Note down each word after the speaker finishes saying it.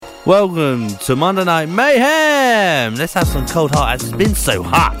Welcome to Monday Night Mayhem. Let's have some Cold Heart as it's been so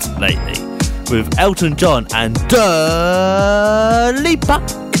hot lately with Elton John and Dua Lipa.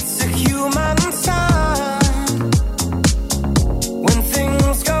 It's a human sign when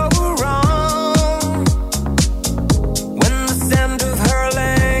things go wrong, when the scent of her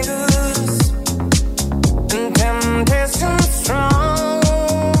lingers and temptation strong.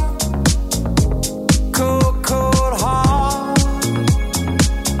 Cold, cold heart,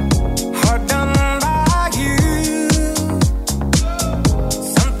 heart done by you.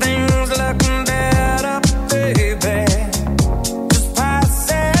 Something's looking better, baby. Just pass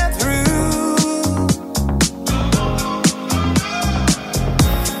it through.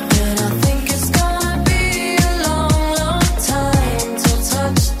 And I think it's gonna be a long, long time till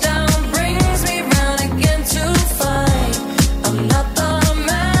touchdown brings me round again to find I'm not the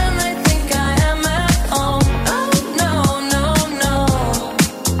man they think I am at home. Oh no, no, no.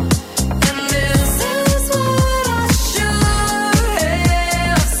 And this is what I should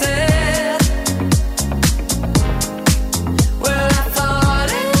have said. Well, I thought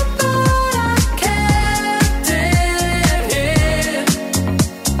it, but I kept it hid.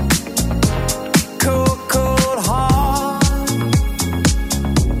 Cold, cold heart,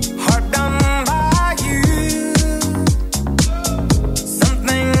 heart done by you.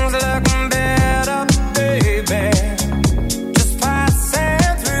 Something's looking better, baby. Just pass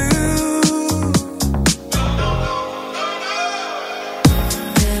it through.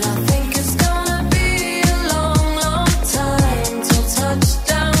 And I think it's gonna be a long, long time till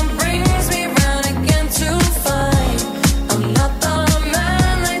touchdown brings me round again to find I'm not the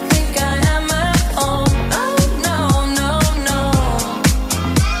man they think I am at home. Oh no, no, no.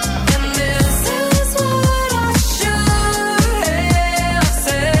 And this is what I should have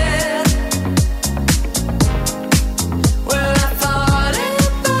said. Well, I thought it,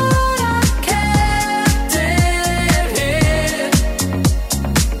 but I kept it hid.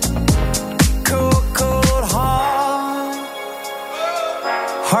 Cold, cold heart,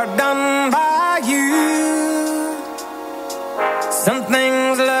 heart done by you.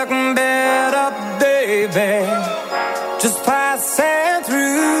 Something's looking better, baby. Just pass it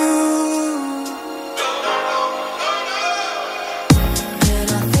through. And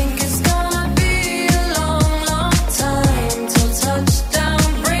I think it's gonna be a long, long time till touchdown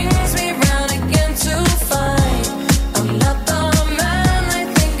brings me round again to find I'm not the man they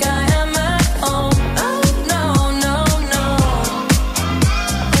think I am at home. Oh no, no, no.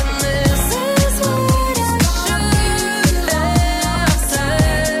 And this is what I should have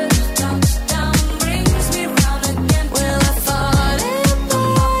said. Touchdown brings me round again. Well, I thought it,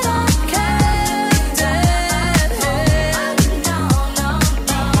 but I kept it hid. No, no,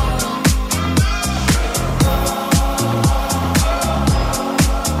 no.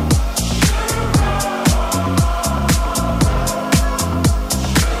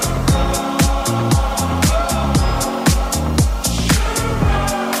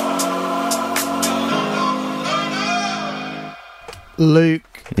 Luke,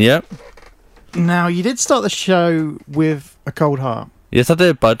 Yep. now you did start the show with a cold heart. Yes, I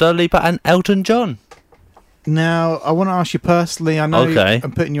did. By Dua Lipa and Elton John. Now, I want to ask you personally, I know Okay.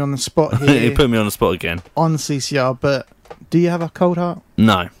 I'm putting you on the spot You here put me on the spot again. on CCR, but do you have a cold heart?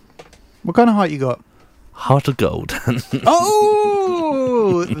 No. What kind of heart you got? Heart of gold.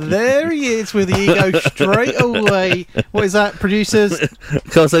 Oh, there he is with the ego straight away. What is that, producers?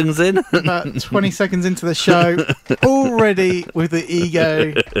 Couple seconds in. About 20 seconds into the show, already with the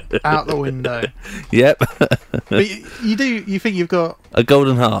ego out the window. Yep. But you think you've got A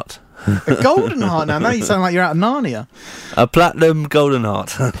golden heart. a golden heart now. Now you sound like you're out of Narnia. A platinum golden heart.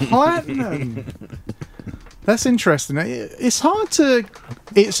 Platinum. That's interesting. It's hard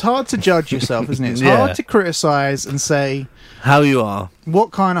to judge yourself, isn't it? It's Yeah. hard to criticise and say How you are.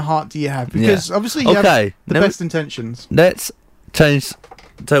 what kind of heart do you have, because Yeah. obviously you have Okay. the Now best intentions. Let's change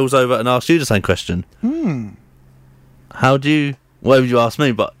tails over and ask you the same question. How do you... Why would you ask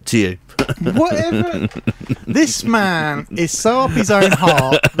me, but to you? Whatever. This man is so up his own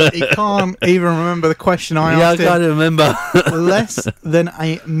heart that he can't even remember the question I Yeah, I asked can't him remember. less than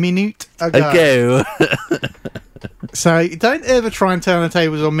a minute ago. Go. So don't ever try and turn the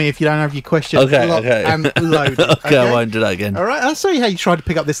tables on me if you don't have your question Okay, locked okay. and loaded. Okay, I won't do that again. All right, I'll show you how you tried to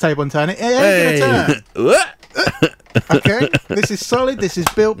pick up this table and turn it. It ain't gonna turn. What? Okay, this is solid. This is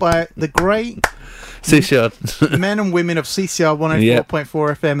built by the great CCR. men and women of CCR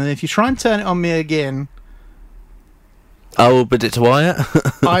 104.4 FM. And if you try and turn it on me again, I will bid it to Wyatt.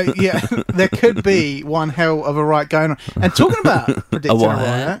 there could be one hell of a riot going on. And talking about predicting a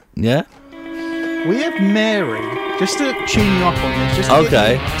riot, Yeah. we have Mary Just to tune you up on this. Just to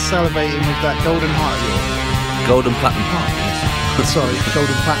Okay. get you salivating with that golden heart of yours. Golden platinum heart. Sorry,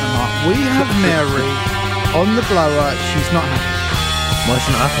 golden platinum heart. We have Mary on the blower. She's not happy. Why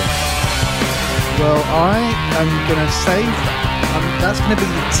shouldn't it happen? Well, I am going to save that. That's going to be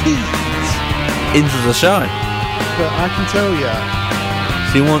the tease. Into the show. But I can tell you,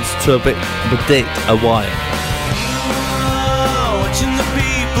 She wants to predict a why. Watching the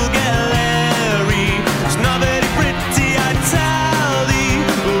people get leery. It's not very pretty, I tell thee.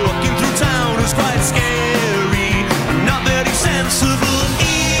 Walking through town is quite scary. Not very sensible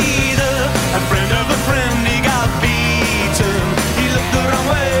either. A friend of a friend, he got beaten. He looked the wrong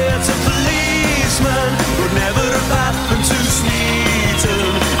way at a policeman. Would never have happened to Smeaton.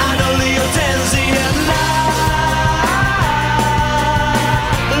 I know the Hortensia now.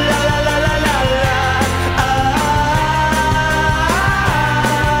 La la la la la la.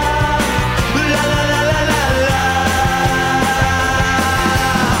 La la la la la la.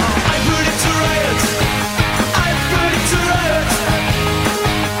 I put it to riot. I put it to riot.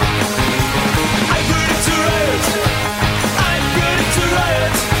 I put it to riot. I put it to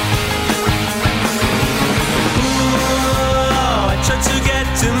riot. Ooh, I tried to get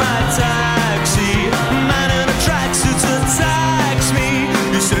to my taxi. Man in a tracksuit attacks me.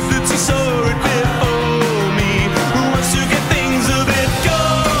 He said that he saw it before me. Who wants to get things a bit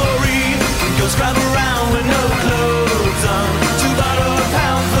gory? Girls drive around with no clothes on. To borrow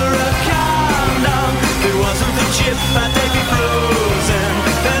 £1 for a condom. If it wasn't the chip, I'd take it frozen.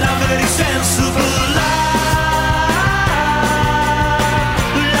 And I'm very sensible.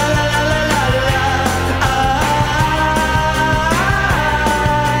 La la la la la la.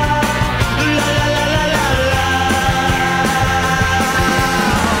 La la la la la la.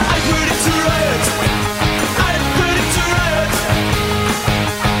 I put it to riot. I put it to riot.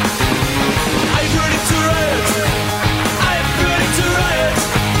 I put it to riot. I put it to riot.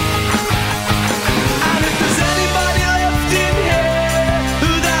 And if there's anybody left in here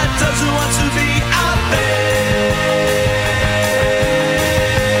who that doesn't want to be out there.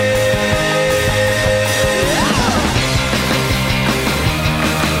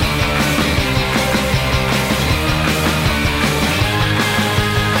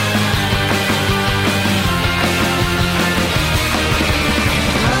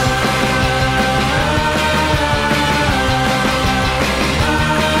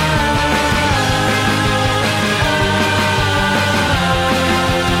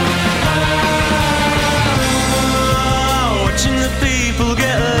 Watching the people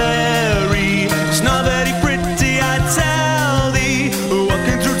get leery. It's not very pretty, I tell thee.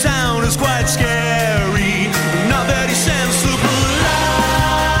 Walking through town is quite scary. Not very sensible.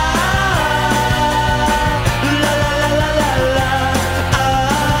 La la la la la la.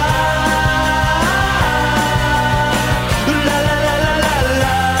 La la la la la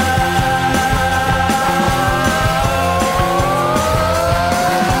la.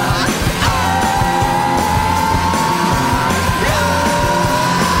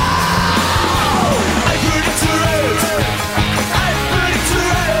 I put it to riot. I put it to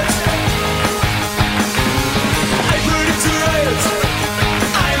riot. I put it to riot.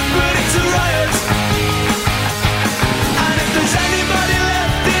 I put it to riot. And if there's anybody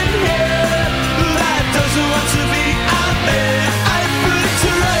left in here that doesn't want to be out there, I put it to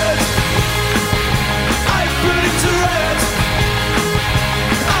riot. I put it to riot.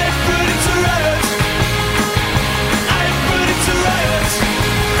 I put it to riot. I put it to riot.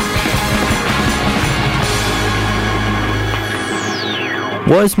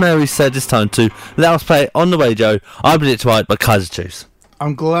 What has Mary said this time to let us play it on the radio? I predict right by Kaiser Chiefs.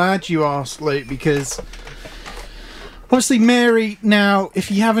 I'm glad you asked, Luke, because obviously Mary, now,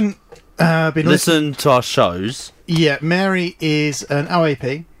 if you haven't been listening, Listen to our shows. yeah, Mary is an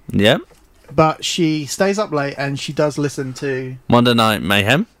OAP, Yeah. but she stays up late and she does listen to Monday Night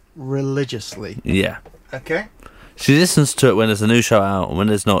Mayhem. religiously. Yeah. Okay? She listens to it when there's a new show out, and when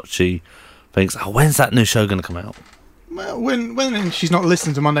there's not, she thinks, oh, when's that new show going to come out? Well, when she's not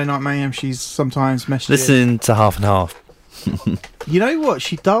listening to Monday Night Mayhem, she's sometimes messaging. Listening to half and half. You know what?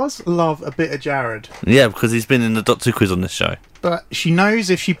 She does love a bit of Jared, Yeah, because he's been in the Doctor Who quiz on this show. but she knows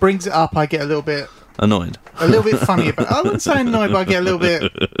if she brings it up, I get a little bit Annoyed. funny about it. I wouldn't say annoyed, but I get a little bit.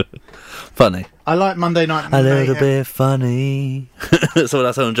 Funny. I like Monday Night A Mayhem. little bit funny. So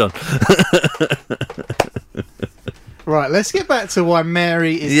that's on John. Right, let's get back to why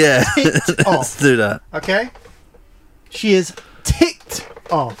Mary is Yeah. ticked Let's off. do that. Okay? She is ticked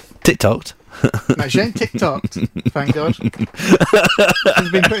off. TikToked. No, she ain't TikToked, thank God. She's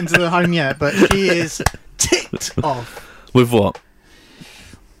been put into the home yet, but she is ticked off. With what?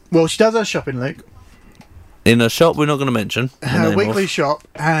 Well, she does her shopping, Luke. In a shop we're not going to mention. the her name weekly of. shop,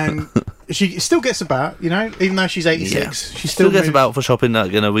 and she still gets about, you know, even though she's 86. Yeah. She Still gets moves- about for shopping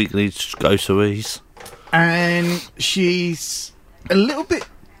like in a weekly groceries. And she's a little bit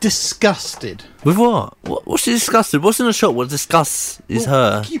disgusted. With what? What's she disgusted? What's in the shop? What disgust is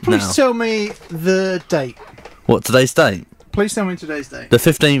her Can you please now? tell me the date? What, today's date? Please tell me today's date. The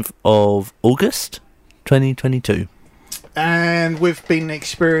 15th of August, 2022. And we've been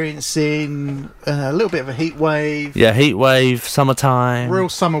experiencing a little bit of a heat wave, Yeah, heat wave, summertime. real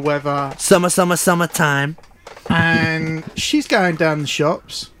summer weather, Summertime. and she's going down the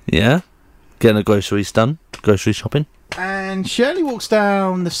shops. Yeah. Getting the groceries done. Grocery shopping. And Shirley walks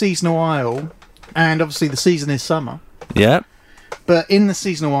down the seasonal aisle, and obviously the season is summer, Yeah. but in the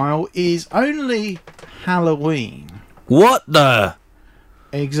seasonal aisle is only Halloween. What the?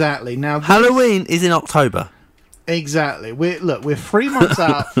 Exactly. Now, Halloween is in October. exactly. We're 3 months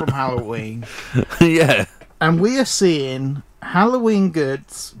out from Halloween, Yeah. and we are seeing Halloween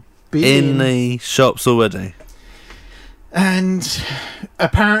goods In being the shops already. And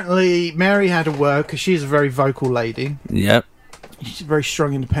apparently, Mary had to work because she's a very vocal lady. Yep. She's a very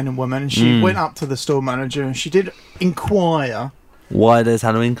strong, independent woman, and she went up to the store manager and she did inquire Why there's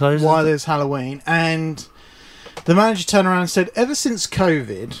Halloween clothes? why there's Halloween. And the manager turned around and said, ever since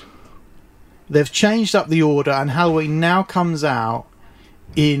COVID, they've changed up the order, and Halloween now comes out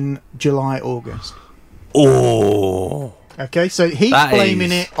in July, August. Oh. Okay, so he's That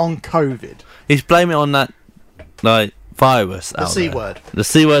blaming is- it on COVID. He's blaming it on that, like, virus The out C there. word. The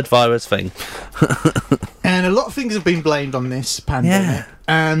C word virus thing. And a lot of things have been blamed on this pandemic. Yeah.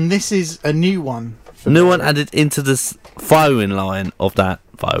 And this is a new one. For New Mary. one added into this firing line of that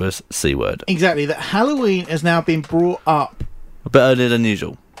virus C word. Exactly, that Halloween has now been brought up A bit earlier than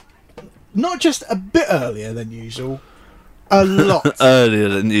usual. not just a bit earlier than usual, a lot. Earlier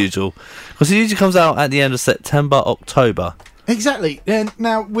than usual. Because it usually comes out at the end of September, October. Exactly. And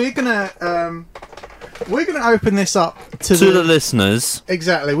now we're gonna open this up to, To the listeners,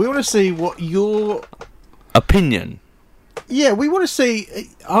 exactly. We want to see what your opinion. yeah. We want to see.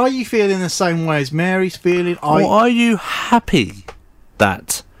 Are you feeling the same way as Mary's feeling? Or are you happy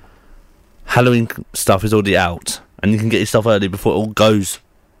that Halloween stuff is already out and you can get your stuff early before it all goes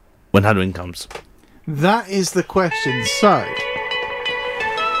when Halloween comes? That is the question. So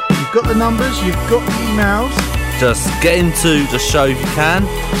you've got the numbers, you've got the emails. Just get into the show if you can.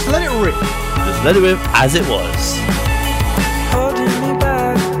 Just let it rip. Just let it rip as it was. Holding me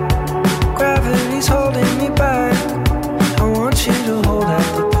back, gravity's holding me back. I want you to hold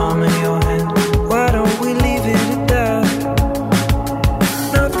out the palm of your hand. Why don't we leave it at that?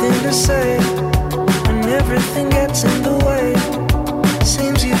 Nothing to say, and everything gets in the way.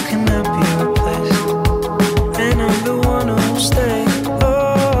 Seems you cannot be replaced, and I'm the one who'll stay.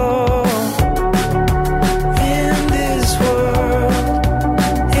 Oh, in this world,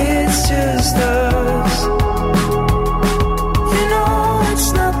 it's just us. You know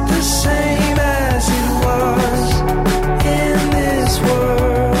it's not the same as it was. In this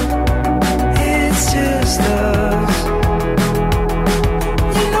world, it's just us.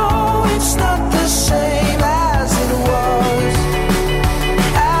 You know it's not the same as it was.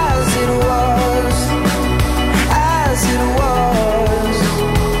 As it was. As it was.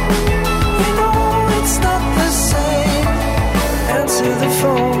 You know it's not the same. Answer the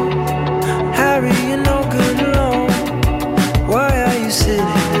phone. Harry, you're no good alone. Why are you sitting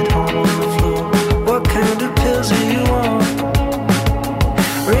at home on the floor? What kind of pills are you on?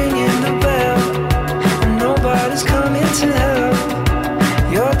 Ringing the bell, and nobody's coming to help.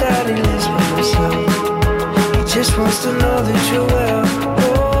 Your daddy lives by himself. He just wants to know that you're well.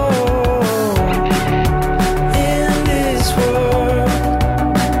 Oh, in this world,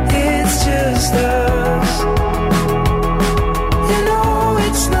 it's just us. You know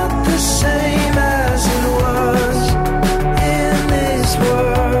it's not the same as it was. In this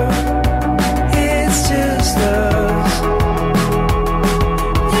world, it's just us.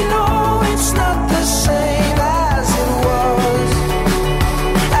 You know it's not the same as it was.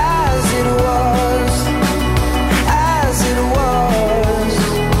 As it was. As it was.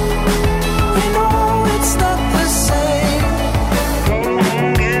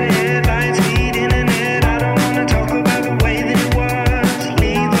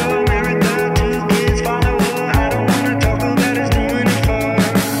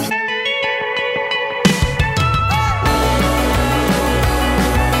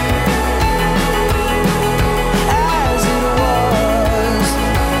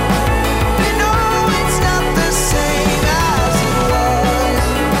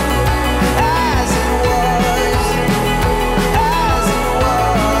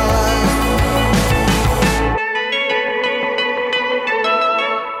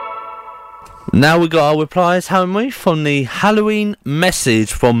 Now we got our replies, haven't we, from the Halloween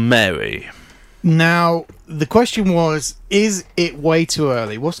message from Mary. Now, the question was, is it way too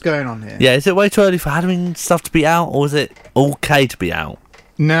early? What's going on here? Yeah, is it way too early for Halloween stuff to be out, or is it okay to be out?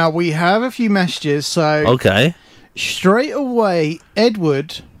 Now, we have a few messages, so Okay, straight away,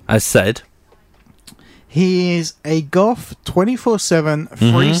 Edward, as said. he is a goth 24/7,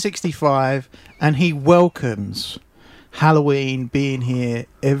 365, and he welcomes Halloween being here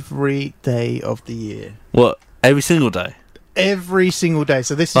every day of the year. What, every single day? Every single day.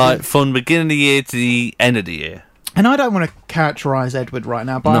 So this Like, is... from the beginning of the year to the end of the year? And I don't want to characterise Edward right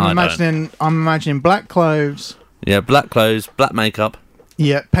now, but No, I'm I don't. imagining black clothes, Yeah, black clothes, black makeup,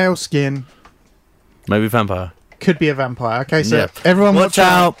 yeah, pale skin, maybe vampire. could be a vampire. Okay, so Yeah. everyone Watch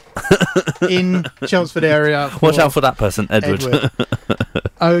out! in Chelmsford area. Watch out for that person, Edward. Edward.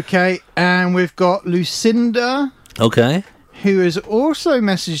 Okay, and we've got Lucinda, Okay, who has also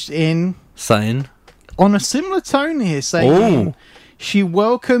messaged in saying. on a similar tone here, saying Ooh. she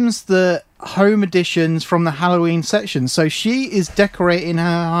welcomes the home editions from the Halloween section. So she is decorating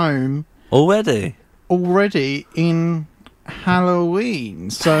her home Already? already in Halloween.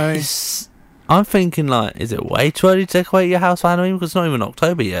 So I'm thinking, like, is it way too early to decorate your house for Halloween? Because it's not even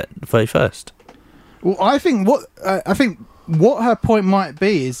October yet, the 31st. well, I think what her point might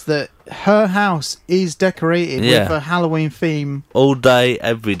be is that her house is decorated Yeah. with a Halloween theme. All day,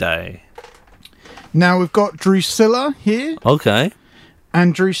 every day. Now we've got Drusilla here, Okay.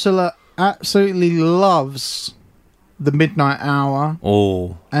 and Drusilla absolutely loves the midnight hour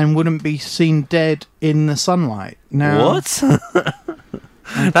Oh. and wouldn't be seen dead in the sunlight. Now, What?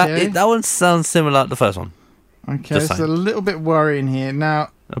 Okay, that one sounds similar to the first one. okay, just it's a saying. little bit worrying here. Now,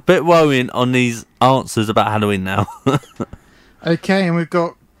 A bit worrying on these answers about Halloween now. okay, and we've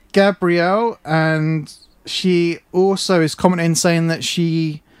got Gabrielle, and she also is commenting saying that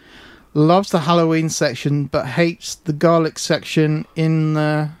she loves the Halloween section but hates the garlic section in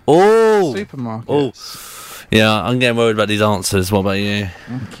the Oh. supermarket. Oh. Yeah, I'm getting worried about these answers. What about you?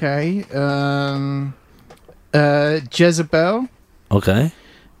 Okay. Jezebel. Okay.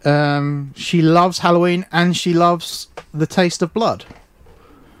 She loves Halloween and she loves the taste of blood.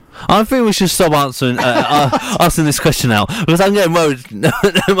 I think we should stop answering asking this question now, because I'm getting worried. There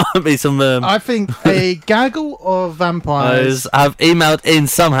might be some I think a gaggle of vampires have emailed in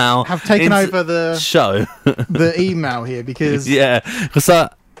somehow. have taken into over the show. email here because Yeah, because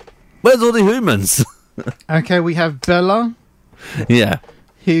where's all the humans? okay, we have Bella Yeah.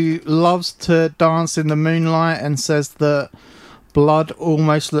 who loves to dance in the moonlight and says that blood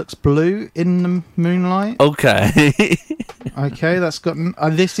almost looks blue in the moonlight. Okay. Okay, that's got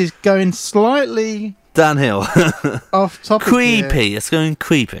this is going slightly Downhill. off topic. Creepy. It's going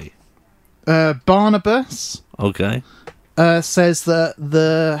creepy. Barnabas Okay. says that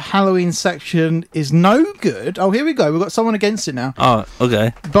the Halloween section is no good. Oh, here we go. We've got someone against it now. Oh,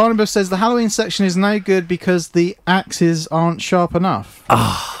 okay. Barnabas says the Halloween section is no good because the axes aren't sharp enough.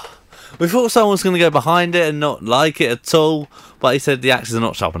 We thought someone was going to go behind it and not like it at all, but he said the axes are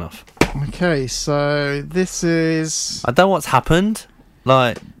not sharp enough. Okay, so this is... I don't know what's happened.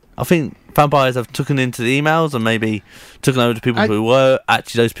 Like, I think vampires have taken into the emails and maybe taken over the people who were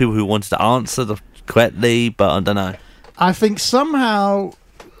actually those people who wanted to answer correctly, but I don't know. I think somehow,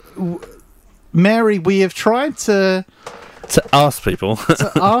 Mary, we have tried to To ask people.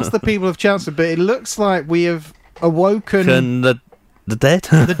 ask the people of Chelmsford, but it looks like we have awoken Can the dead?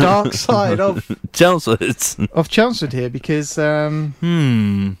 the dark side of Chelmsford. Chelmsford here because...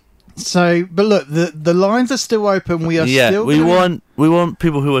 So, but look, the lines are still open. We are still. we want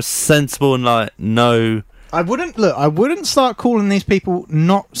people who are sensible and like know. I wouldn't start calling these people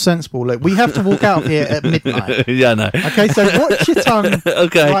not sensible. Look, we have to walk out of here at midnight. Yeah, no. Okay, so watch your tongue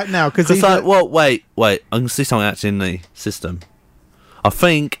Okay. right now because It's like, well, wait. I can see something actually in the system. I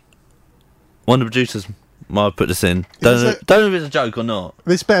think one of the producers might have put this in. Don't know if it's a joke or not.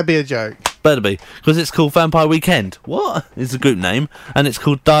 this better be a joke. Better be, because it's called Vampire Weekend. What? It's a group name, and it's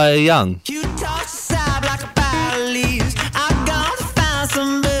called Die Young. You toss aside like a pile of leaves. I gotta find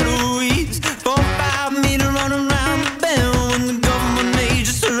some better weeds. 4 or 5 me to run around the bend when the government may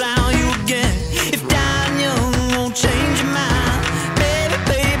just surround you again. If dying young won't change your mind, baby,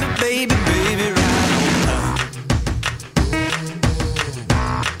 baby, baby, baby, right on time.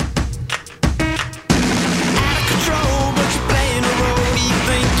 Out of control, but you're playing a role. You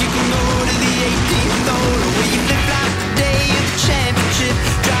think you can go to the 18th hole, where you live like the day of the championship.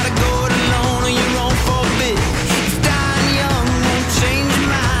 Try to go it alone.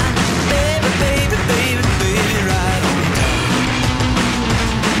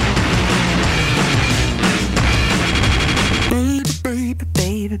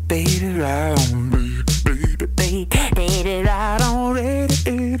 baby, right on, baby, baby, right on,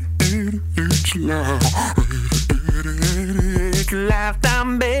 it's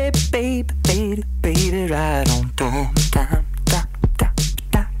lifetime, baby, right on, time,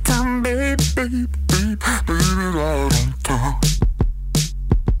 baby, right on, time.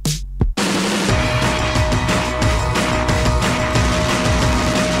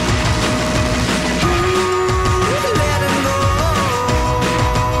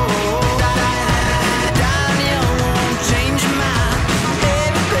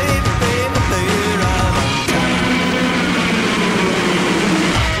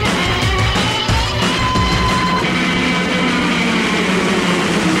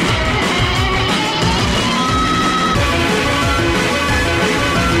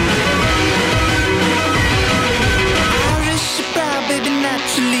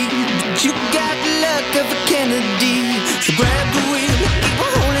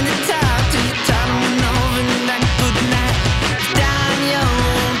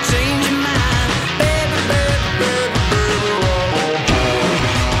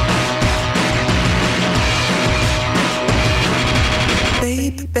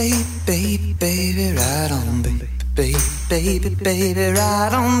 Baby, right on, baby,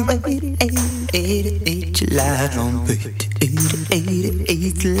 right on, baby, 88, you light on, baby,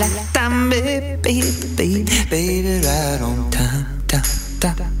 88, lifetime, baby, right on, time,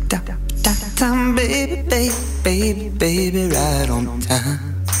 baby, right on, time.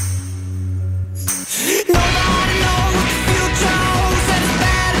 Nobody knows what the future holds, and it's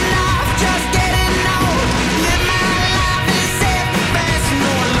bad enough just getting old. Live my life in self-defense,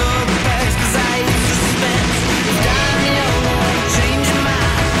 no look back, 'cause I hate suspense. Down young, won't change your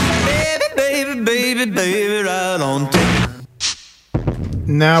mind, baby, right on time.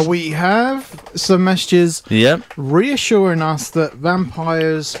 Now we have some messages Yep. reassuring us that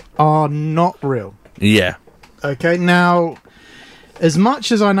vampires are not real. Yeah. Okay, now, as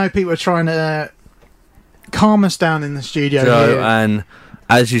much as I know people are trying to calm us down in the studio Joe, here, and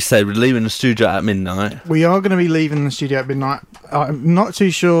as you said, we're leaving the studio at midnight. we are going to be leaving the studio at midnight. I'm not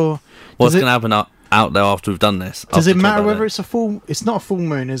too sure. What's Does going to happen out there after we've done this? Does After it matter talking about whether it's a full... It's not a full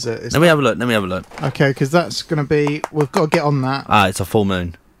moon, is it? It's Let me have a look. okay, because that's going to be... We've got to get on that. It's a full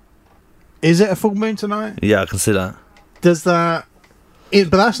moon. Is it a full moon tonight? Yeah, I can see that. Does that...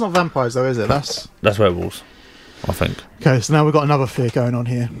 but that's not vampires, though, is it? That's... That's werewolves, I think. Okay, so now we've got another fear going on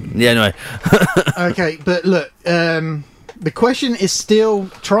here. Yeah, anyway. Okay, but look, the question is still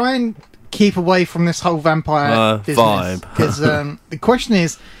try and keep away from this whole vampire vibe. Because the question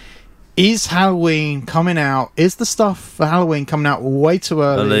is Halloween coming out? Is the stuff for Halloween coming out way too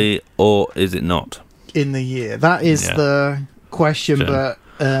early Or is it not? in the year? That is Yeah. the question. Sure. But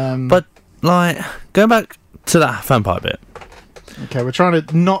But, like, going back to that vampire bit. okay, we're trying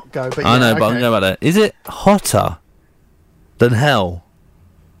to not go. But I yeah, know, but I'm okay. going about that. Is it hotter than hell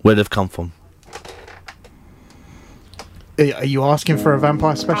where they've come from? Are you asking for a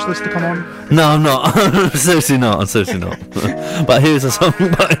vampire specialist to come on? No, I'm not. I'm seriously not. But here's a song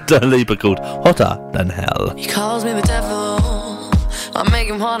by Dua Lipa called Hotter Than Hell. He calls me the devil, I make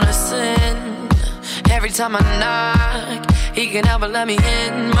him wanna sin. Every time I knock, he can help but let me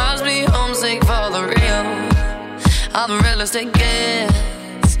in. Must be homesick for the real. I'm the realest it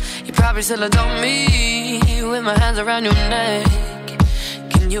gets. You probably still adore me with my hands around your neck.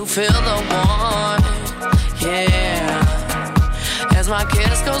 Can you feel the warmth? Yeah. As my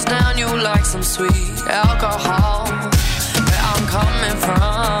kiss goes down, you like some sweet alcohol. Where I'm coming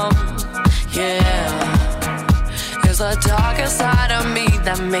from, yeah. There's a darker side of me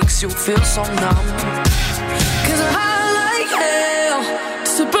that makes you feel so numb. 'Cause I like hell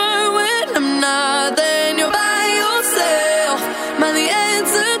to burn when I'm not. Then you're by yourself. Am I the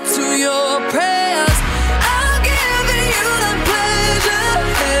answer to your prayers? I'll give you the pleasure of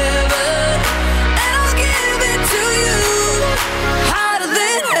heaven, and I'll give it to you. Hotter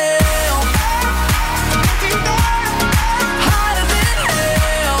than hell. Hotter than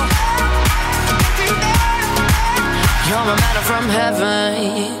hell. You're my manna from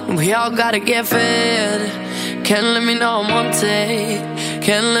heaven. We all gotta get fed. Can't let me know I'm wanted.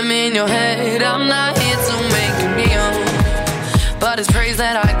 Can't let me in your head. I'm not here to make you kneel, but it's praise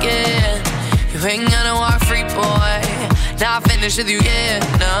that I get. You ain't gonna walk free, boy. Not finished with you yet,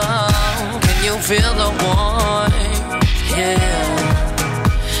 no. Can you feel the warmth?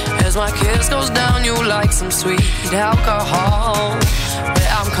 Yeah. As my kiss goes down, you like some sweet alcohol.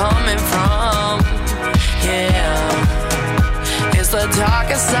 Where I'm coming from, yeah. It's the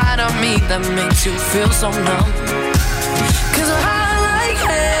darker side of me that makes you feel so numb. 'Cause I like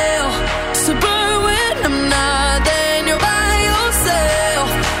hell to burn when I'm not. Then you're by yourself.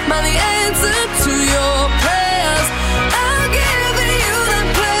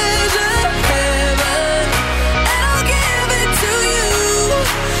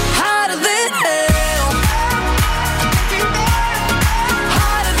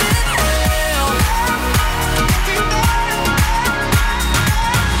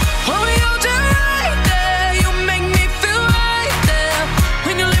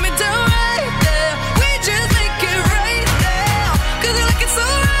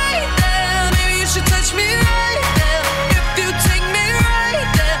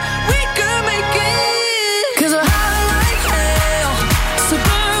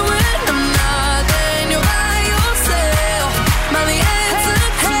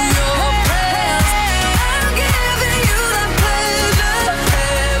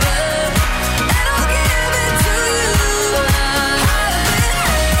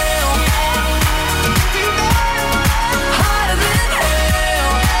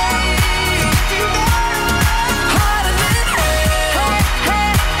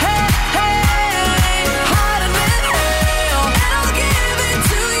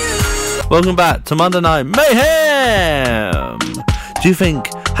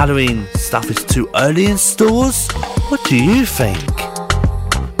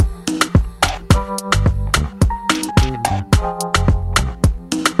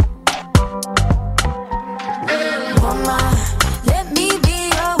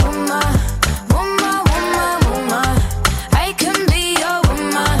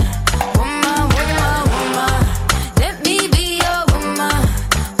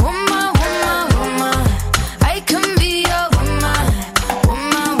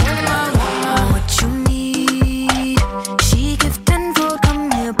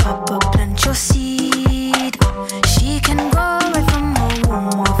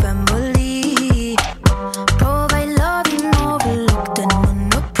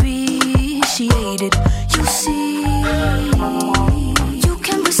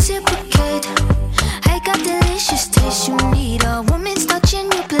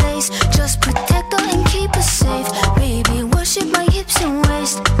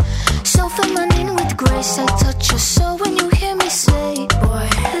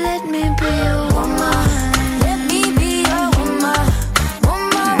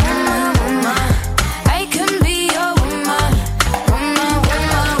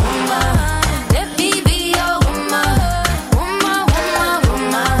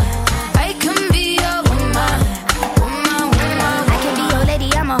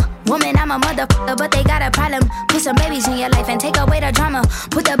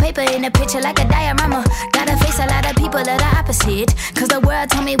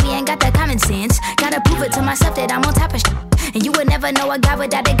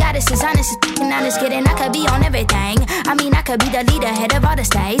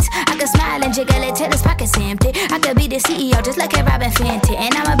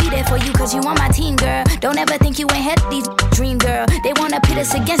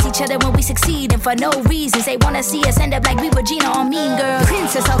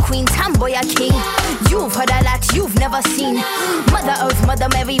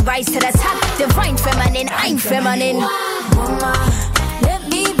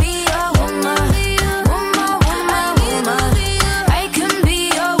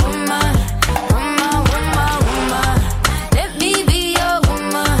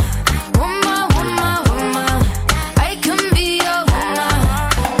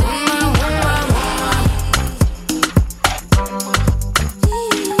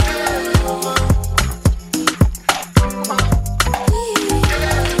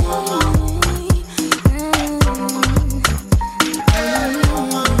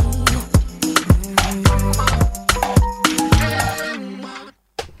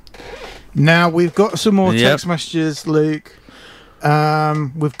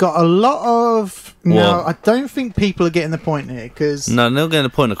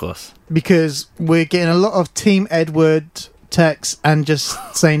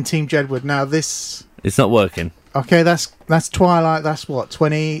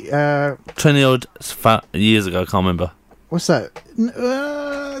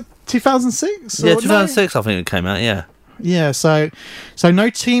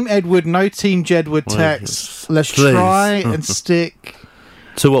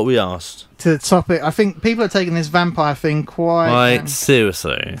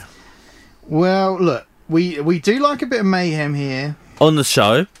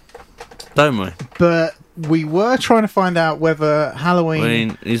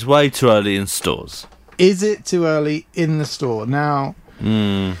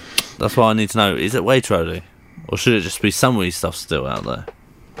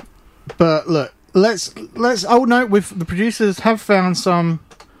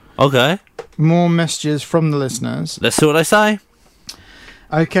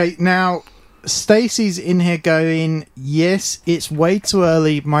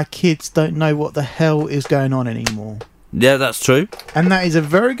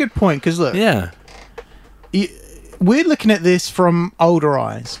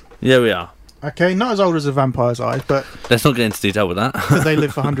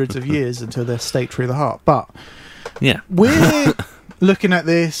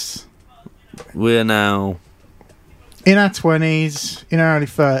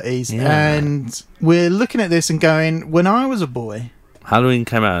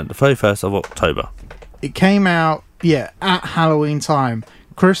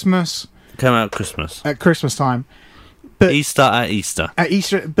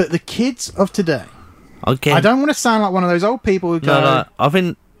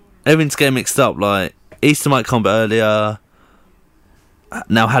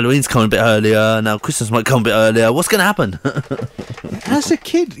 now Halloween's coming a bit earlier. Now Christmas might come a bit earlier. What's going to happen? As a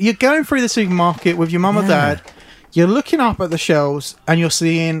kid, you're going through the supermarket with your mum or dad. You're looking up at the shelves and you're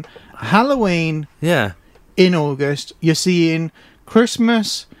seeing Halloween Yeah. in August. You're seeing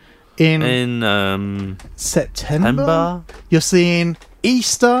Christmas in In September. September. You're seeing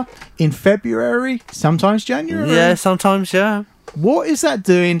Easter in February, sometimes January. Yeah, sometimes, yeah. What is that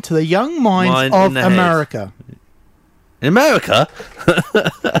doing to the young minds Mind of in the head. America? In America?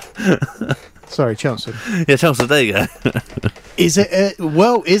 Sorry, Chancellor. Yeah, Chelsea, there you go. Is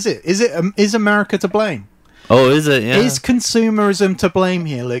it? Is America to blame? Oh, is it? Yeah. Is consumerism to blame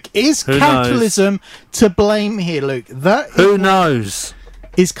here, Luke? Is Who capitalism to blame here, Luke? That Who knows?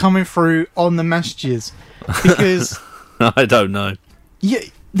 is coming through on the messages because I don't know.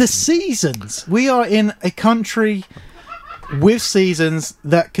 the seasons. We are in a country with seasons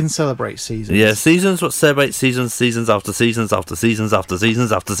that can celebrate seasons. Yeah, seasons what celebrate seasons, seasons after seasons after seasons after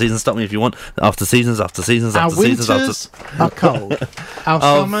seasons after seasons. Stop me if you want. After seasons after seasons Our after seasons winters after are cold. Our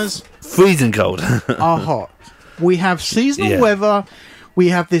summers freezing cold. are hot. We have seasonal Yeah. weather. We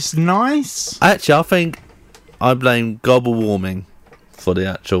have this nice. Actually, I think I blame global warming for the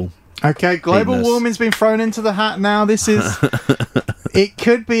actual. Okay, global Heatness. warming's been thrown into the hat now. This is. It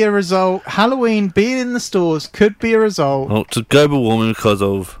could be a result. Halloween being in the stores could be a result. Well, to global warming because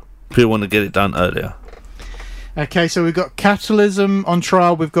of people want to get it done earlier. Okay, so we've got capitalism on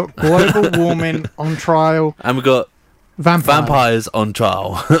trial. We've got global warming on trial. And we've got vampires on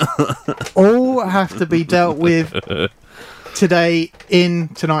trial. All have to be dealt with today in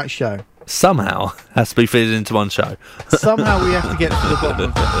tonight's show. Somehow has to be fitted into one show. Somehow we have to get to the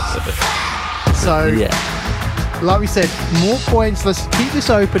bottom of this. So, Yeah. like we said, more points. Let's keep this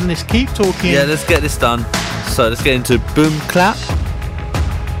open. Let's keep talking. Yeah, let's get this done. So let's get into Boom Clap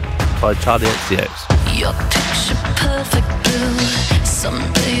by Charlie XCX. Your picture perfect blue,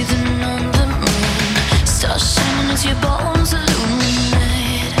 sunbathing on the moon, stars shining as your bones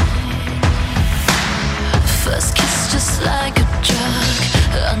illuminate. First kiss just like a drug,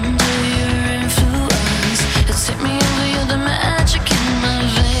 under your influence. It's hit me over, you're the magic in my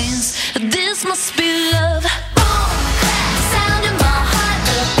veins. This must be love. Boom, clap, sound in my heart,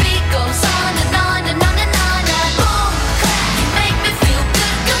 the beat goes on and on and on and on. And boom, clap, you make me feel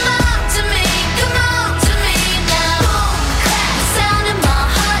good. Come on to me now. Boom, clap, sound in my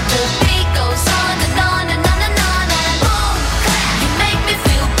heart, the beat goes on and on and on and on. And boom, clap, you make me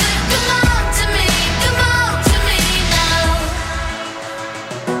feel good. Come on to me now.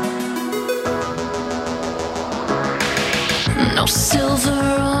 No silver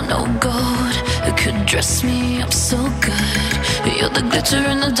or no gold could dress me up so good. You're the glitter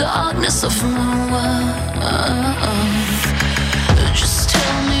in the darkness of my world. Just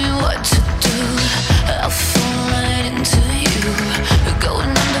tell me what to do, I'll fall right into you. Going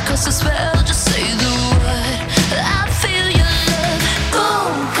under 'cause the spell, just say the word. I feel your love.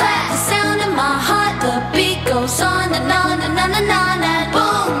 Boom, clap, the sound in my heart, the beat goes on and on and on and on. And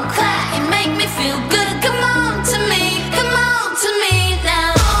boom, clap, you make me feel good. Come on to me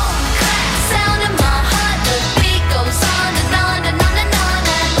now. Boom, clap, the sound in my heart, the beat goes on and on and on and on.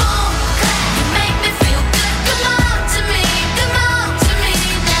 And boom, clap, you make me feel good. Come on to me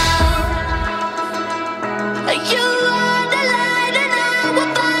now. You are the light and I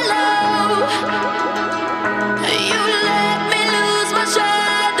will follow. You let me lose my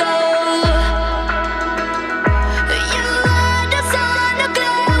shadow. You are the sun, a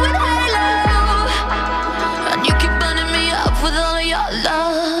glowing halo, and you keep burning me up with all of your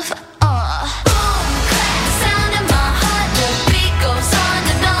love. Boom, clap, the sound in my heart, the beat goes on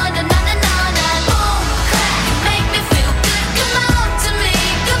and on and on and on. And boom, clap, you make me feel good. Come on to me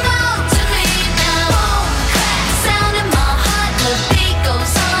now. Boom, clap, the sound in my heart, the beat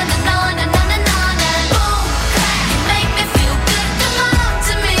goes on and on and on and on. And boom, clap, you make me feel good. Come on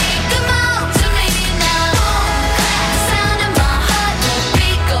to me now. Boom, clap, the sound in my heart, the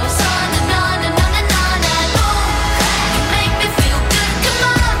beat goes on and on and on and on. And boom, clap, you make me feel good. Come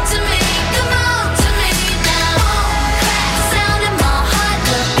on to me now. Boom, clap, the sound in my heart,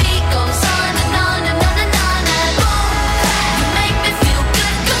 the beat goes on and on and on and on. And boom, clap, you make me feel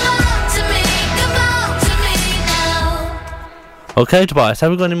good. Come on to me now. Okay, Tobias,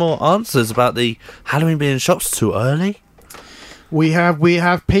 have we got any more answers about the Halloween being in shops too early? We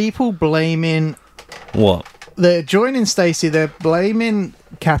have people blaming. What? They're joining Stacey. They're blaming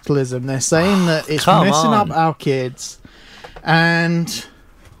capitalism. They're saying that it's Come messing on. up our kids, and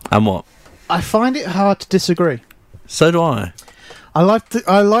And what? I find it hard to disagree. So do I. I like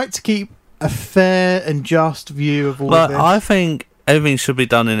to keep a fair and just view of all Like, of this. I think everything should be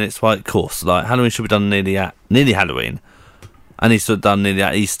done in its right course. Like, Halloween should be done nearly Halloween. And Easter done nearly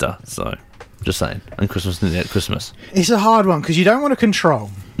at Easter, so just saying. And Christmas nearly at Christmas. It's a hard one because you don't want to control.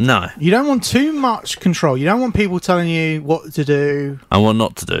 No. You don't want too much control. You don't want people telling you what to do, And what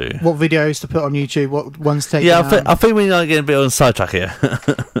not to do. what videos to put on YouTube, what ones to take Yeah, down. I think we are getting a bit on sidetrack here.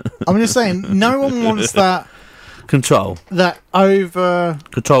 I'm just saying, no one wants that Control. over.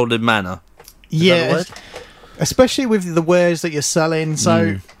 Controlled in manner. Is that the Yeah, word? especially with the wares that you're selling.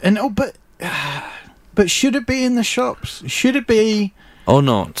 So but should it be in the shops? Should it be? Or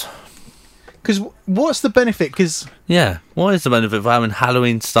not. Because what's the benefit? Because Yeah. What is the benefit of having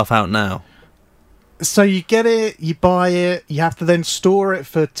Halloween stuff out now? so you get it, you buy it, you have to then store it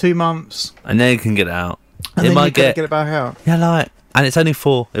for 2 months, And then you can get it out. and it then might you gotta get it back out. Yeah, like, and it's only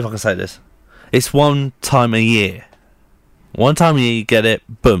for, if I can say this, it's one time a year. One time a year you get it,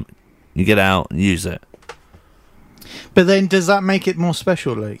 boom, you get it out and use it. But then, does that make it more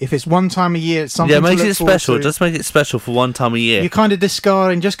special, Luke? If it's one time a year, it's something Yeah, it to makes look it forward special. to. Just make it special for one time a year. You're kind of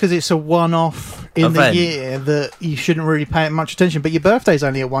discarding just because it's a one-off in Event. the year that you shouldn't really pay it much attention. But your birthday's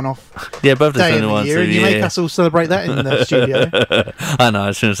only a one-off Yeah, birthday's day in only the once year, a and you year. make us all celebrate that in the studio. I know,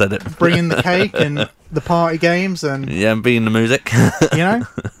 I shouldn't have said it. Bring in the cake and the party games, and Yeah, and being the music. you know,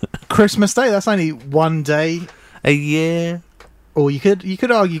 Christmas Day. That's only one day. A year. Or you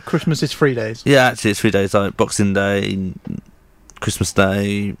could argue Christmas is 3 days. Yeah, actually, it's 3 days, like Boxing Day, Christmas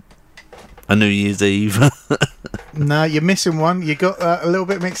Day, and New Year's Eve. No, you're missing one. You got a little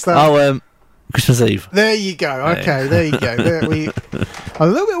bit mixed up. Oh, Christmas Eve. There you go. Okay, there you go. I'm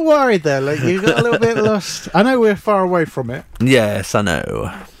a little bit worried there. Like you got a little bit lost. I know we're far away from it, Yes, I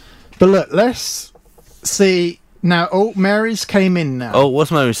know. but look, let's see now. Oh, Mary's came in now. Oh, what's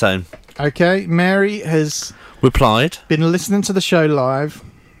Mary saying? Okay, Mary has Replied. been listening to the show live,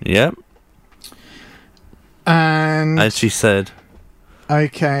 Yep. and As she said.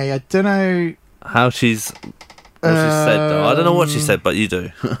 okay, I don't know. How she's what she said though. I don't know what she said, but you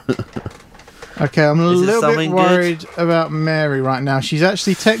do. Okay, I'm a Is it little bit something worried about Mary right now. She's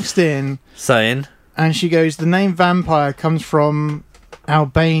actually texted in, Saying and she goes, "The name vampire comes from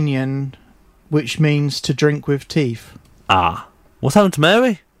Albanian, which means to drink with teeth." what's happened to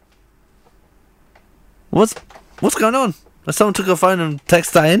Mary? What's going on? Has someone took her phone and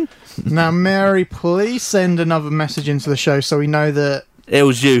texted that in? Now, Mary, please send another message into the show so we know that. It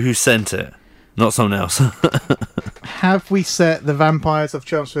was you who sent it, not someone else. Have we set the vampires of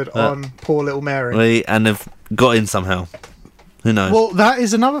Chelmsford on poor little Mary? And they've got in somehow. Who knows? Well, that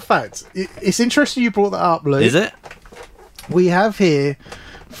is another fact. It's interesting you brought that up, Luke. Is it? We have here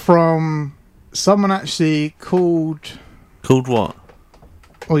from someone actually called. Called what?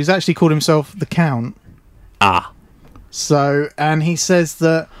 Well, he's actually called himself the Count. So, and he says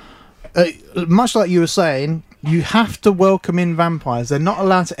that, much like you were saying, you have to welcome in vampires. They're not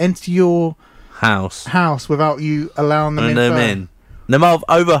allowed to enter your House. without you allowing them in. Them first. in. They might have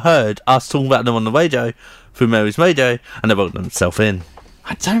overheard us talking about them on the radio through Mary's radio, and they brought themselves in.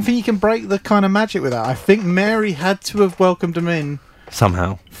 I don't think you can break the kind of magic with that. I think Mary had to have welcomed him in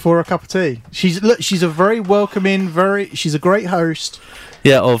Somehow. for a cup of tea. She's a very welcoming, she's a great host.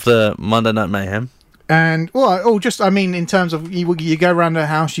 Yeah, of the Monday Night Mayhem. And I mean, in terms of you go around her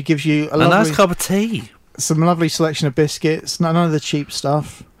house, she gives you A nice cup of tea. some lovely selection of biscuits. None of the cheap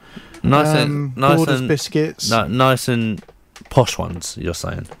stuff. Nice Borders biscuits. nice and posh ones. You're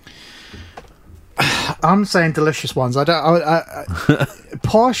saying? I'm saying delicious ones.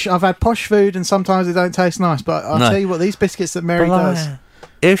 Posh. I've had posh food, and sometimes they don't taste nice. But I'll tell you what, these biscuits that Mary does.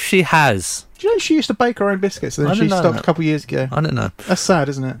 If she has, Do you know she used to bake her own biscuits, and I then she didn't know stopped that. a couple of years ago? I don't know. That's sad,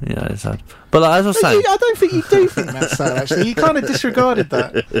 isn't it? Yeah, it's sad. But like, as I was saying, I don't think you do think that's sad. Actually, you kind of disregarded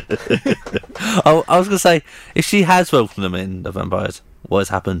that. I was going to say, if she has welcomed them in, the vampires, what has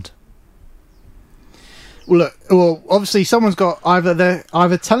happened? Well, obviously, someone's got they're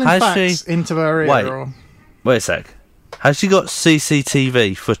either telling Has facts she? into her ear, Wait. or Wait a sec. Has she got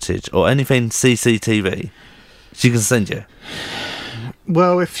CCTV footage or anything CCTV she can send you?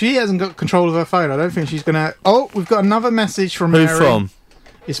 well, if she hasn't got control of her phone, I don't think she's gonna. Oh, we've got another message from Who Mary. from?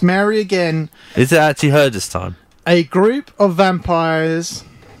 It's Mary again. Is it actually her this time? A group of vampires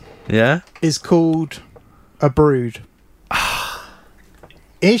Yeah? is called a brood.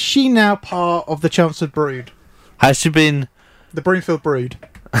 Is she now part of the Chelmsford brood? Has she been... The Broomfield brood?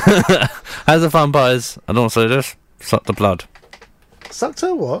 Has the vampires... I don't want to say this. Sucked the blood. Sucked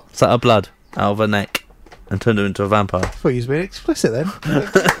her what? Sucked her blood out of her neck and turned her into a vampire. I thought you was being explicit then.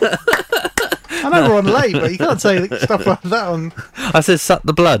 I know we're on late, but you can't say stuff like that on... I said suck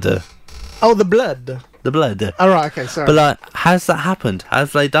the blood. Oh, the blood. The blood. All right, okay, sorry. But like, has that happened?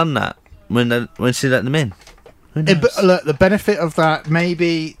 Have they done that when she let them in? Who knows? Look, the benefit of that,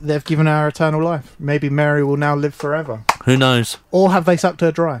 maybe they've given her eternal life. Maybe Mary will now live forever. Who knows? Or have they sucked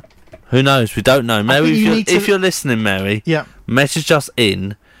her dry? Who knows? We don't know. Mary, think you need if to- you're listening, Mary, Yeah. message us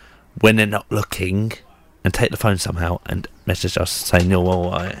in when they're not looking and take the phone somehow and message us saying you're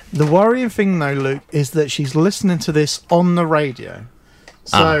all right. The worrying thing, though, Luke, is that she's listening to this on the radio.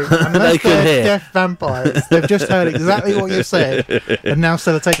 So, They unless could they're hear. deaf vampires, they've just heard exactly what you said, and now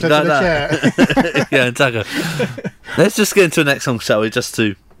sellotape her No, to the chair. Yeah, and Tucker. Let's just get into the next song, shall we? Just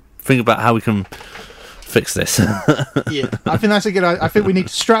to think about how we can fix this. Yeah, I think that's a good idea. I think we need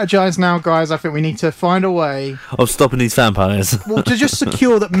to strategize now, guys. I think we need to find a way Of stopping these vampires. well, to just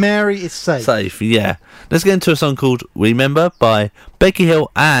secure that Mary is safe. Safe, yeah. Let's get into a song called Remember by Becky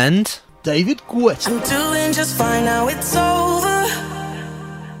Hill and... David Guetta. I'm doing just fine now, it's over.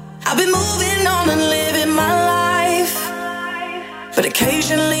 I've been moving on and living my life, but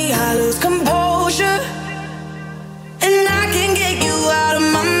occasionally I lose composure, and I can get you out of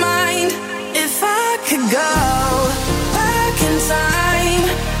my mind. If I could go back in time,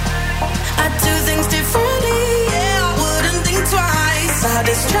 I'd do things differently, yeah, I wouldn't think twice. I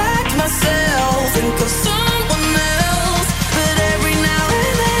distract myself, think of someone else, but every now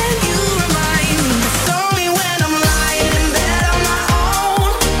and then you remind me. It's only when I'm lying in bed on my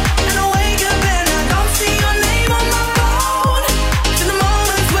own, and I wake up and I don't see your name on my phone, to the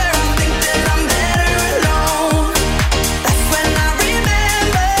moments where I think that I'm better alone. That's when I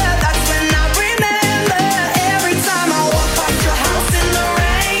remember, that's when I remember. Every time I walk past your house in the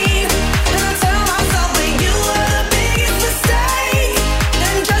rain, and I tell myself that you were the biggest mistake,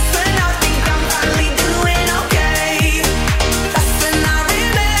 and just when I think I'm finally doing okay, that's when I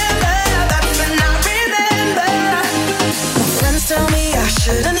remember, that's when I remember. My friends tell me I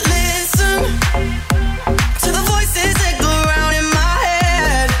shouldn't listen to the voices that go round in my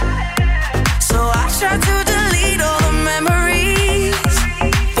head, so I try to delete all the memories,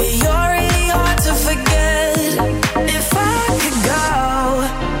 but you're really hard to forget. If I could go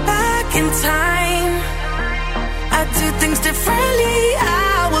back in time, I'd do things differently,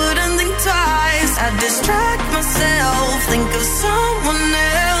 I wouldn't think twice. I'd distract myself, think of someone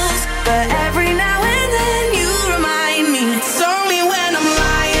else, but every now and then you remind me. It's only when I'm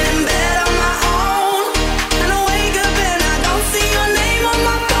lying in bed on my own, and I wake up and I don't see your name on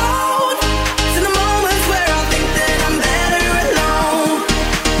my phone, to the moments where I think that I'm better alone.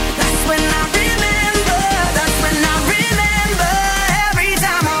 That's when I remember, that's when I remember. Every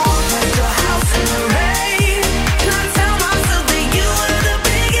time I walk past your house in the rain, and I tell myself that you were the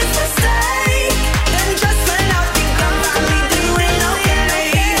biggest mistake, and just when I think I'm finally doing okay,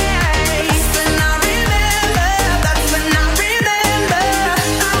 that's when I remember, that's when I remember.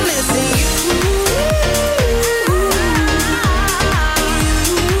 I'm missing you.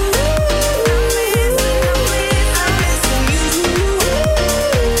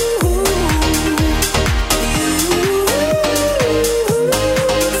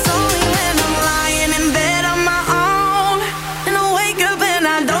 It's only when I'm lying in bed on my own, and I wake up and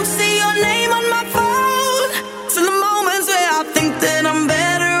I don't see your name on my phone, to the moments where I think that I'm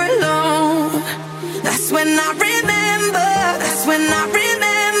better alone. That's when I remember, that's when I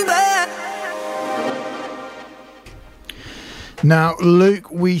remember. Now, Luke,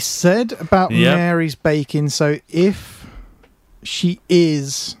 we said about Yep. Mary's baking, so if she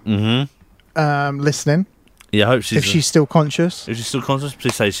is listening, Yeah, I hope she's... if she's still conscious, If she's still conscious,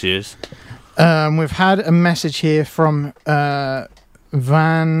 please say she is. we've had a message here from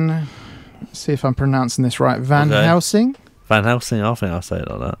Van... Let's see if I'm pronouncing this right. Van Okay. Helsing. Van Helsing, I think I'll say it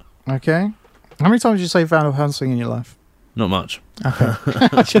like that. Okay. How many times did you say Van Helsing in your life? Not much. Okay.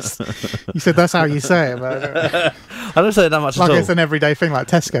 You said that's how you say it, but I don't say it that much like at it's all. an everyday thing, like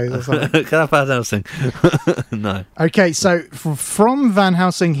Tesco's or something. Can I have Van Helsing? No. Okay, so from Van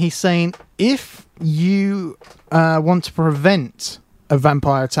Helsing, he's saying if you want to prevent a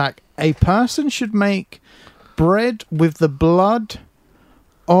vampire attack, a person should make bread with the blood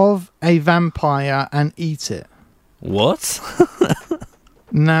of a vampire and eat it. What?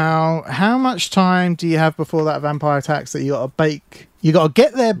 Now, how much time do you have before that vampire attacks that you got to bake? You got to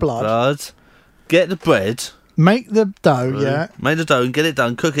get their blood, Get the bread. make the dough, yeah, Make the dough and get it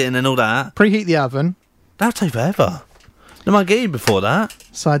done, cook it and then all that. preheat the oven. That'll take forever. They might get you before that.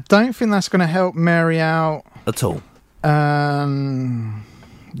 So I don't think that's going to help Mary out At all.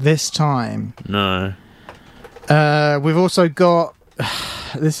 this time. No. We've also got.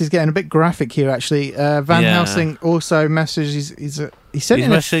 This is getting a bit graphic here, actually. Van Yeah. Helsing also messages. He sent He's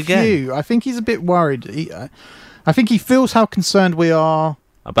in a messaged again. few. I think he's a bit worried. I think he feels how concerned we are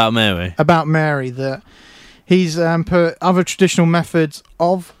About Mary. about Mary. That he's put other traditional methods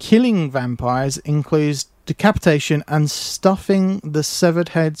of killing vampires includes decapitation and stuffing the severed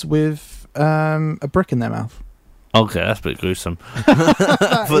heads with a brick in their mouth. Okay, that's a bit gruesome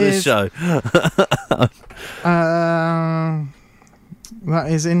for this is- show.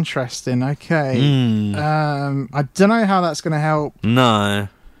 That is interesting. Okay. I don't know how that's going to help. No.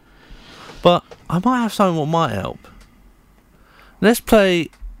 But I might have something what might help. Let's play...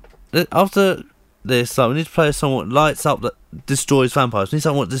 After this, we need to play a song what lights up that destroys vampires. We need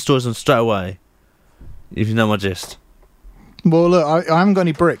something what destroys them straight away. If you know my gist. Well, look, I haven't got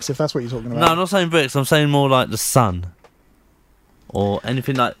any bricks, if that's what you're talking No, about. I'm not saying bricks. I'm saying more like the sun. Or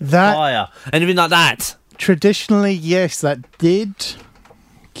anything like That- fire. Anything like that. Traditionally, yes, that did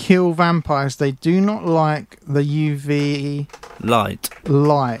kill vampires. They do not like the UV Light.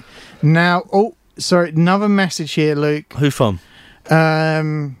 light. Now, sorry, another message here, Luke. Who from?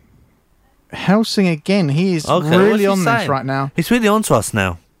 Helsing again. He is Okay, really what's on he this saying? right now. He's really on to us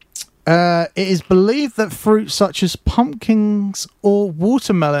now. It is believed that fruits such as pumpkins or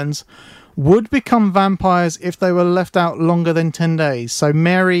watermelons would become vampires if they were left out longer than 10 days. So,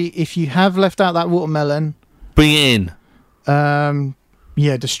 Mary, if you have left out that watermelon, Bring it in.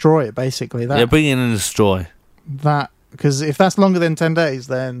 destroy it, basically. Yeah, bring it in and destroy. Because if that's longer than 10 days,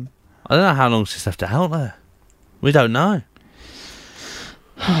 then... I don't know how long she's left it out there. We don't know.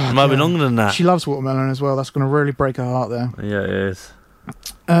 It might be longer than that. She loves watermelon as well. That's going to really break her heart there. Yeah, it is.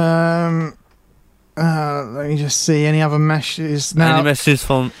 Let me just see any other messages now. Any messages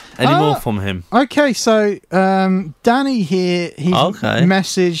from... Any more from him? Okay, so Danny here, he's Okay.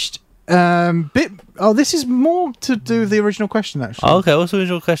 messaged this is more to do with the original question, actually. Okay, what's the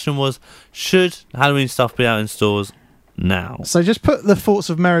original question was, should Halloween stuff be out in stores now? So just put the thoughts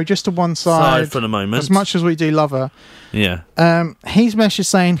of Mary just to one side For the moment. as much as we do love her. Yeah. He's messaged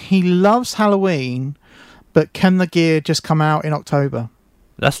saying he loves Halloween, but can the gear just come out in October?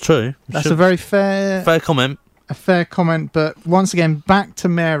 That's true. That's a very fair comment. a fair comment, but once again, back to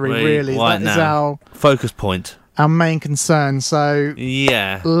Mary, really. Right That is now. Focus point. our main concern. So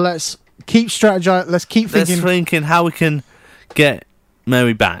Yeah. let's keep strategizing. Let's keep Let's thinking. thinking how we can get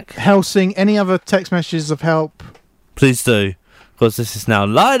Mary back. Helsing, any other text messages of help? Please do. Because this is now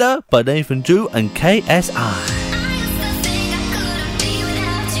Lighter by Nathan Drew and KSI. I used to think I couldn't be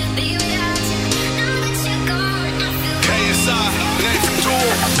without you, be without you. Now that you're gone, I feel KSI, Nathan Drew.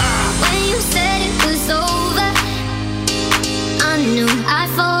 when you said it was over, I knew I'd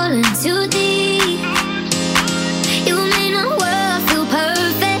fallen too deep. You made my world feel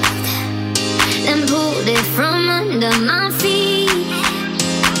perfect, then pulled it from under my feet.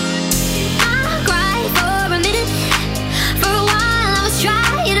 I cried for a minute, for a while I was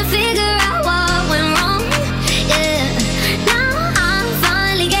trying to figure out what went wrong. Yeah, now I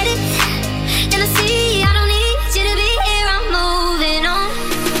finally get it, and I see I don't need you to be here. I'm moving on.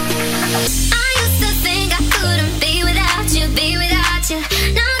 I used to think I couldn't be without you, be without you.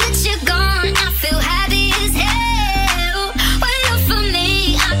 Now that you're gone, I feel happy as hell. Wait up for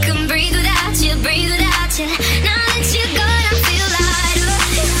me, I can breathe without you, breathe without you. Now that you're gone, I feel lighter.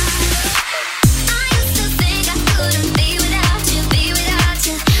 I used to think I couldn't be without you, be without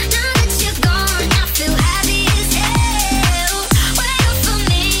you. Now that you're gone, I feel happy as hell. Wait up for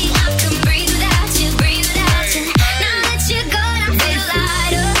me, I can breathe without you, breathe without you. Now that you're gone, I feel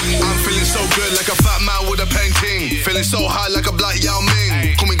lighter. I'm feeling so good like a fat man with a painting. Feeling so high like a black Yao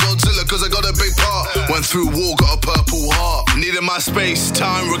Ming. Call me Godzilla cause I got a big part. Went through war, got a purple heart. Needed my space,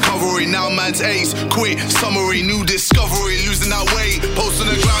 time, recovery. Now man's ace. Quit, summary, new discovery. Losing that weight. Post on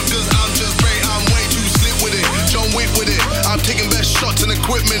the ground cause I'm just great. I'm way too slick with it. John Wick with it. I'm taking best shots and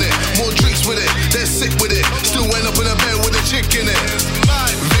equipment it. More drinks with it. They're sick with it. Still end up in a bed with a chick in it.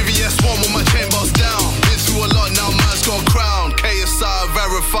 VVS one with my chain boss down. Been through a lot, now man's got a crown. KSI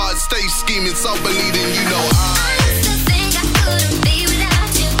verified, stay scheming, self-believing, you know I. Used to think I couldn't be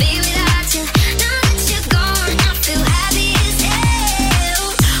without you, be without you. Now that you're gone, I feel happy as hell.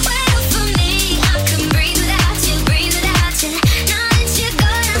 Wait up for me, I can breathe without you, breathe without you. Now that you're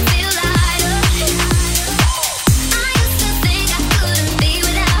gone, I feel lighter. I used to think I couldn't be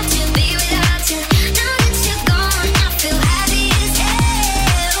without you, be without you. Now that you're gone, I feel happy as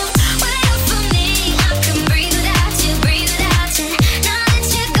hell. Wait up for me, I can breathe without you, breathe without you. Now that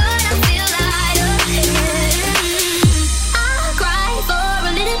you're gone, I feel lighter. I cried for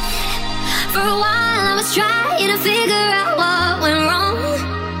a minute, for a while I was trying to figure out what went wrong.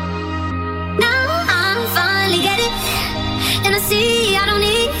 Now I finally get it, and I see I don't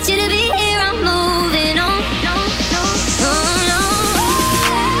need you to be here. I'm moving on. No, no, no, no.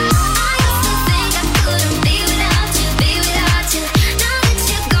 I used to think I couldn't be without you, be without you. Now that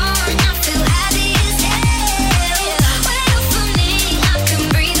you're gone, I feel happy as hell. Wait up for me, I can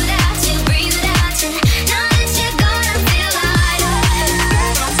breathe without you, breathe without you. Now that you're gone, I feel lighter,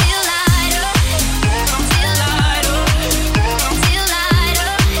 feel lighter, feel lighter.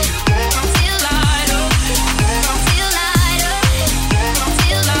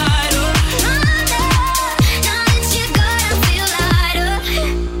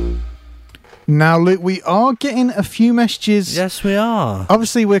 Now, Luke, we are getting a few messages. Yes, we are.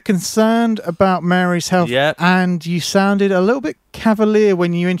 Obviously, we're concerned about Mary's health. Yep. And you sounded a little bit cavalier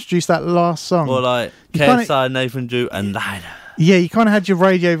when you introduced that last song. Or like You kinda- KSI, Nathan Drew, and Lida. Yeah, you kind of had your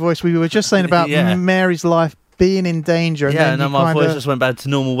radio voice. We were just saying about Yeah. Mary's life being in danger. And Yeah, then and then you my kinda, voice just went back to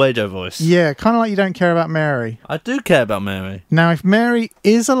normal radio voice. Yeah, kind of like you don't care about Mary. I do care about Mary. Now, if Mary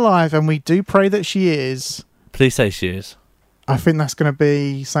is alive, and we do pray that she is, Please say she is. I think that's going to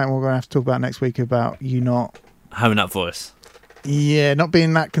be something we're going to have to talk about next week about you not, Having that voice. not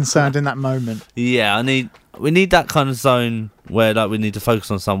being that concerned in that moment. Yeah, we need that kind of zone where like we need to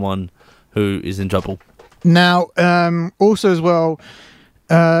focus on someone who is in trouble. Now, also as well,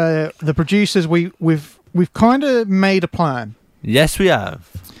 the producers, we've kind of made a plan, Yes, we have.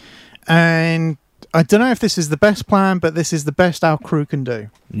 and I don't know if this is the best plan, but this is the best our crew can do.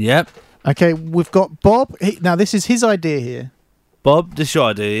 Yep. Okay, we've got Bob. Now, this is his idea here. Bob, this your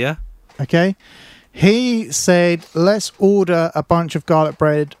idea, yeah? Okay, he said, let's order a bunch of garlic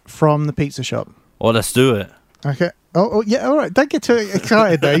bread from the pizza shop. Or let's do it. Okay. Oh yeah, all right. Don't get too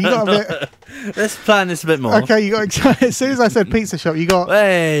excited though. You got a bit. Let's plan this a bit more. Okay, you got excited. As soon as I said pizza shop, you got.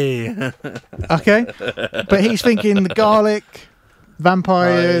 Hey! Okay. But he's thinking the garlic,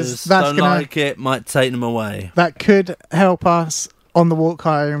 vampires, that's don't gonna like it, might take them away. that could help us on the walk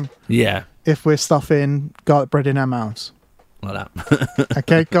home Yeah, if we're stuffing garlic bread in our mouths. like that.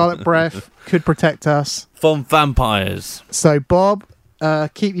 Okay, garlic breath could protect us. From vampires. So Bob,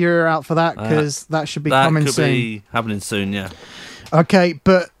 keep your ear out for that because that should be That coming could soon. be happening soon, yeah. Okay,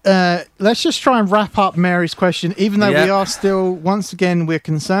 but let's just try and wrap up Mary's question. Even though Yeah. we are still, once again, we're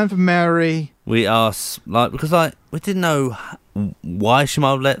concerned for Mary. We asked, because we didn't know why she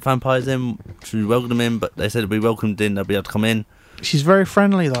might have let vampires in. Should we welcome them in? But they said if we welcomed in, they'll be able to come in. She's very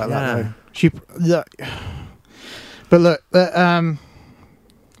friendly like that, Yeah. though. But look,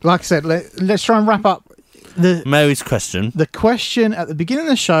 like I said, let's try and wrap up Mary's question the question at the beginning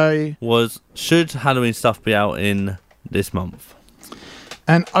of the show. was, should Halloween stuff be out in this month?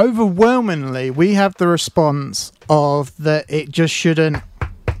 And overwhelmingly, we have the response of that it just shouldn't.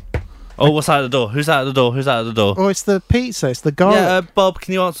 Oh, what's out the door? Who's out the door? Who's out the door? Oh, it's the pizza. It's the garlic. Yeah, Bob,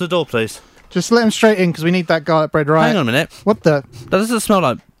 can you answer the door, please? Just let him straight in because we need that garlic bread, right? Hang on a minute. What the? That doesn't smell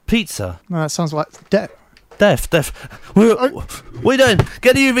like pizza. No, that sounds like death. Deaf. What are you doing?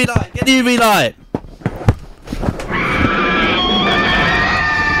 Get the UV light. Get the UV light.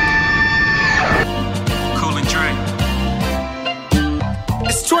 Cool and Dre.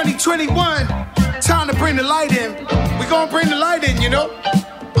 It's 2021. Time to bring the light in. We gonna bring the light in, you know.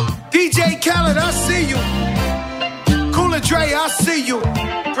 DJ Khaled, I see you. Cool and Dre, I see you.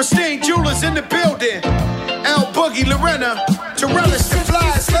 Pristine Jewelers in the building. L Boogie, Lorena, Torellis, the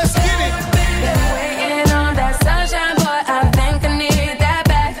Flies. Let's get it. Waiting on that sunshine, boy, I think I need that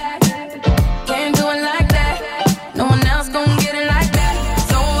back. Can't do it like that. No one else gon' get it like that.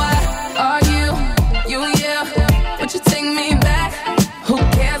 So why are you, yeah? Would you take me back? Who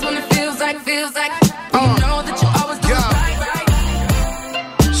cares when it feels like? You know that you always do it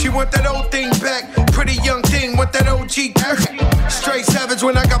right. She want that old thing back. Pretty young thing, want that OG back. Straight savage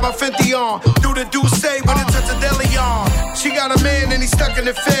when I got my 50 on. Do the do say with a touch of deli on. She got a man and he stuck in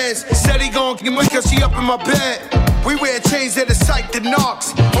the feds. Said he gon' get me cause she up in my bed. We wear chains that are psyched to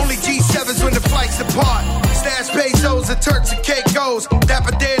knocks. Only G7s when the flights apart. Stash pesos and Turks and Caicos.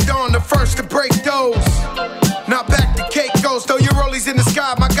 Dapper dead on the first to break those. Not back to Caicos, though your rollies in the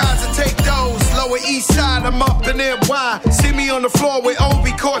sky, my guys will take those. Lower east side, I'm up in NY. See me on the floor with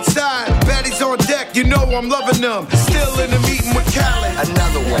Obi courtside. Baddies on deck, you know I'm loving them. Still in the meeting with Khaled.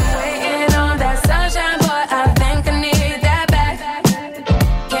 Another one. Waiting on that sunshine, boy, I think I need that back.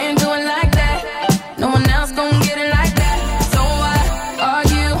 Can't do it like that. No one else gon' get it like that. So why are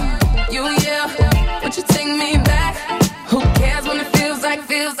you, yeah? Would you take me back? Who cares when it feels like?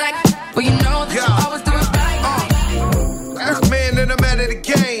 Well, you know that you always do it right. Man, and I'm out of the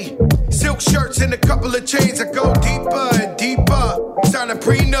game. Silk shirts and a couple of chains. I go deeper and deeper. Sign a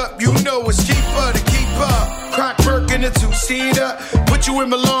prenup, you know it's cheaper to keep up. Croc Birkin, a two-seater. Put you in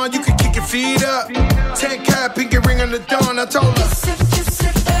Milan, you can kick your feet up. 10 cap, pinky ring on the dawn. I told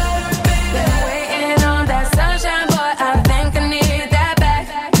her. Waiting on that sunshine, boy, I think I need that back.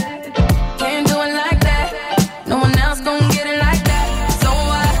 Can't do it like that. No one else gon' get it like that. So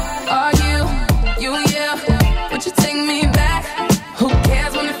why are you, yeah? Would you take me back? Who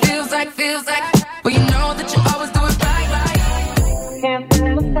cares when it feels like? Well, you know that you always do it right. Can't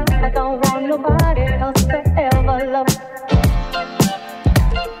feel myself, I don't want nobody else to ever love.